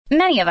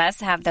Many of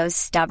us have those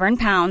stubborn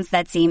pounds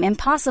that seem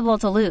impossible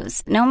to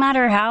lose, no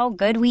matter how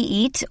good we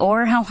eat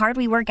or how hard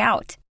we work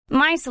out.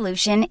 My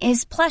solution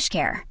is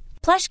PlushCare.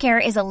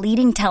 PlushCare is a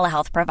leading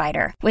telehealth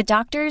provider with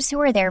doctors who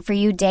are there for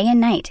you day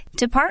and night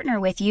to partner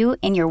with you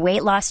in your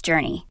weight loss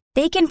journey.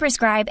 They can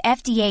prescribe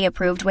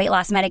FDA-approved weight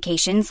loss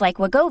medications like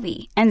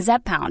Wegovy and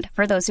Zepbound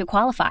for those who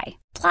qualify.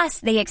 Plus,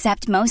 they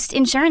accept most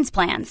insurance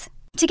plans.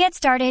 To get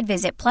started,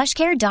 visit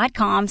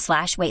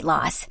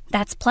plushcare.com/weightloss.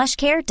 That's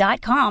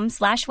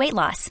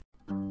plushcare.com/weightloss.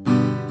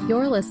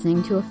 You're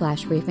listening to a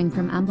flash briefing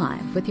from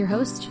MLive with your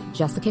host,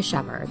 Jessica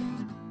Shepard.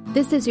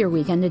 This is your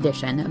weekend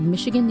edition of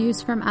Michigan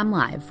News from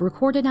MLive,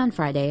 recorded on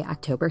Friday,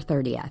 October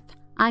 30th.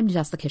 I'm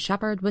Jessica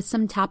Shepard with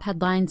some top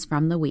headlines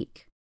from the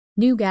week.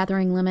 New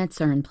gathering limits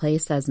are in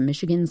place as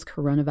Michigan's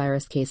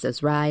coronavirus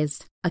cases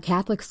rise. A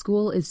Catholic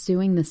school is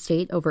suing the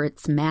state over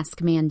its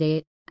mask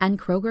mandate. And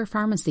Kroger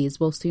pharmacies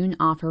will soon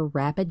offer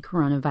rapid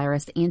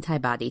coronavirus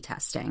antibody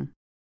testing.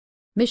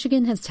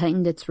 Michigan has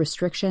tightened its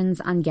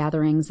restrictions on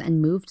gatherings and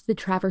moved the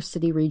Traverse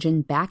City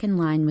region back in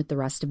line with the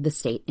rest of the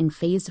state in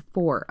Phase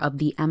 4 of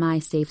the MI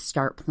Safe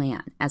Start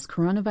plan, as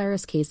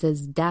coronavirus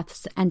cases,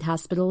 deaths, and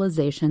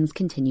hospitalizations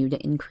continue to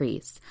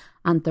increase.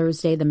 On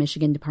Thursday, the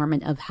Michigan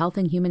Department of Health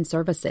and Human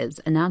Services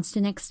announced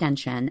an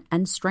extension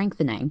and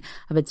strengthening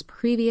of its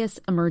previous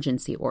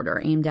emergency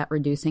order aimed at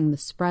reducing the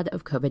spread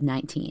of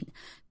COVID-19.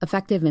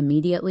 Effective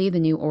immediately,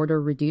 the new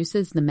order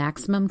reduces the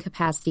maximum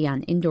capacity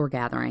on indoor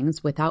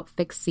gatherings without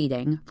fixed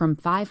seating from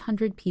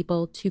 500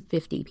 people to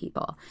 50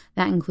 people.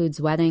 That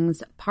includes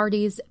weddings,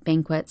 parties,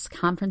 banquets,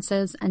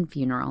 conferences, and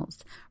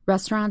funerals.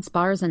 Restaurants,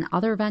 bars, and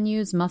other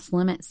venues must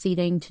limit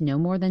seating to no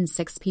more than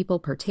 6 people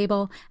per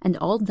table, and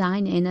all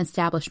dine-in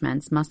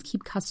establishments must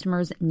keep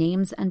customers'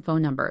 names and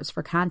phone numbers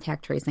for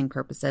contact tracing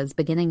purposes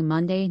beginning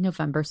Monday,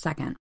 November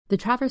 2nd. The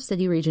Traverse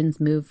City region's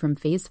move from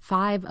Phase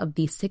 5 of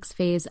the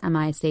 6-phase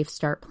MI Safe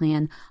Start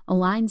plan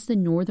aligns the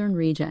northern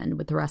region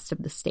with the rest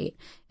of the state.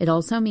 It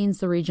also means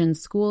the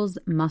region's schools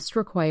must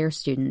require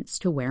students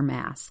to wear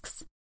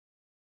masks.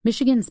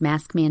 Michigan's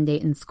mask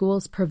mandate in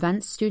schools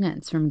prevents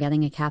students from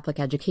getting a Catholic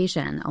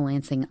education, a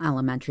Lansing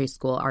elementary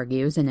school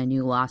argues in a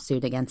new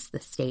lawsuit against the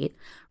state.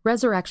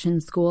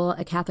 Resurrection School,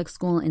 a Catholic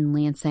school in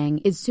Lansing,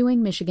 is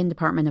suing Michigan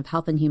Department of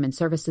Health and Human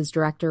Services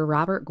Director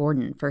Robert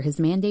Gordon for his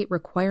mandate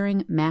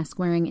requiring mask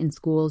wearing in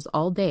schools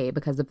all day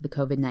because of the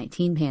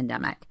COVID-19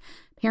 pandemic.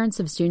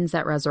 Parents of students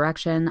at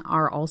Resurrection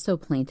are also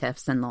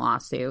plaintiffs in the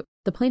lawsuit.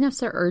 The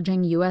plaintiffs are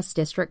urging U.S.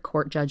 District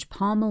Court Judge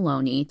Paul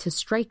Maloney to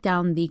strike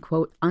down the,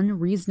 quote,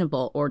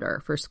 unreasonable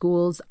order for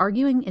schools,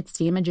 arguing it's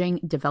damaging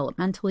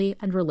developmentally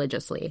and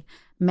religiously.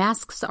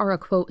 Masks are a,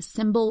 quote,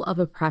 symbol of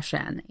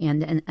oppression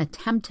and an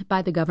attempt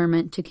by the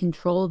government to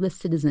control the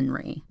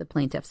citizenry, the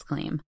plaintiffs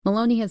claim.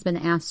 Maloney has been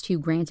asked to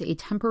grant a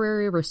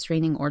temporary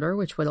restraining order,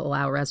 which would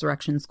allow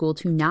Resurrection School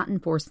to not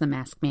enforce the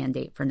mask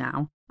mandate for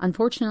now.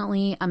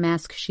 Unfortunately, a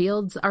mask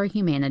shields our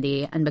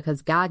humanity, and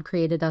because God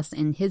created us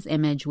in His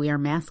image, we are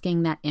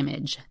masking that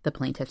image, the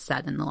plaintiff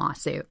said in the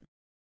lawsuit.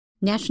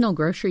 National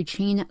grocery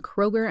chain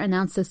Kroger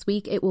announced this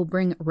week it will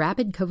bring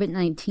rapid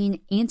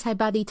COVID-19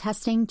 antibody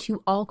testing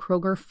to all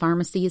Kroger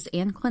pharmacies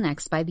and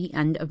clinics by the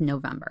end of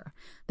November.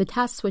 The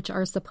tests, which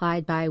are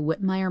supplied by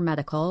Whitmire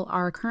Medical,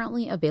 are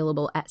currently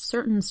available at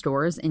certain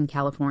stores in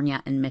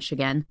California and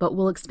Michigan, but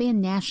will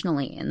expand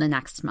nationally in the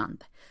next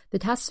month. The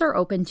tests are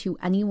open to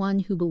anyone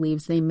who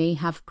believes they may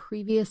have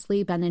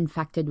previously been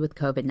infected with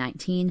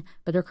COVID-19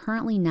 but are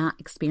currently not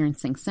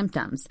experiencing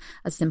symptoms.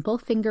 A simple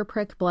finger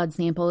prick blood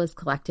sample is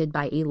collected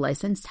by a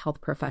licensed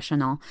health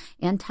professional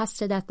and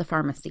tested at the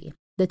pharmacy.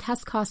 The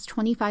test costs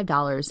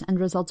 $25 and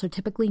results are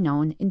typically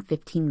known in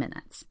 15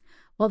 minutes.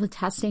 While the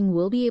testing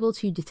will be able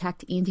to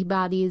detect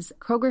antibodies,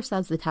 Kroger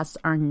says the tests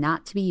are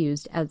not to be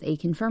used as a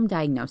confirmed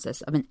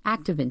diagnosis of an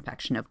active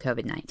infection of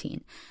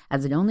COVID-19,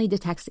 as it only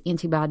detects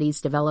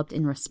antibodies developed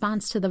in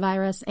response to the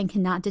virus and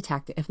cannot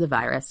detect if the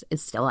virus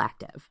is still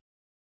active.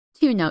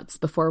 2 notes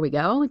before we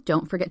go.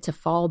 Don't forget to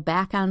fall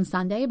back on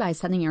Sunday by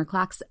setting your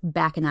clocks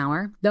back an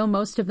hour, though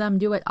most of them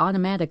do it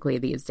automatically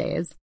these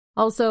days.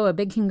 Also, a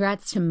big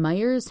congrats to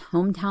Meijer's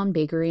Hometown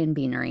Bakery and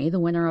Beanery, the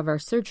winner of our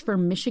search for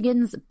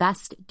Michigan's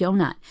Best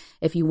Donut.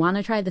 If you want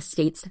to try the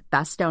state's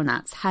best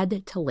donuts,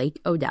 head to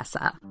Lake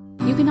Odessa.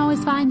 You can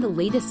always find the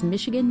latest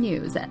Michigan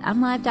news at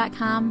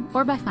mlive.com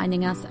or by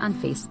finding us on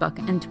Facebook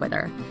and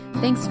Twitter.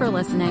 Thanks for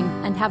listening,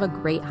 and have a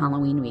great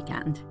Halloween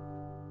weekend.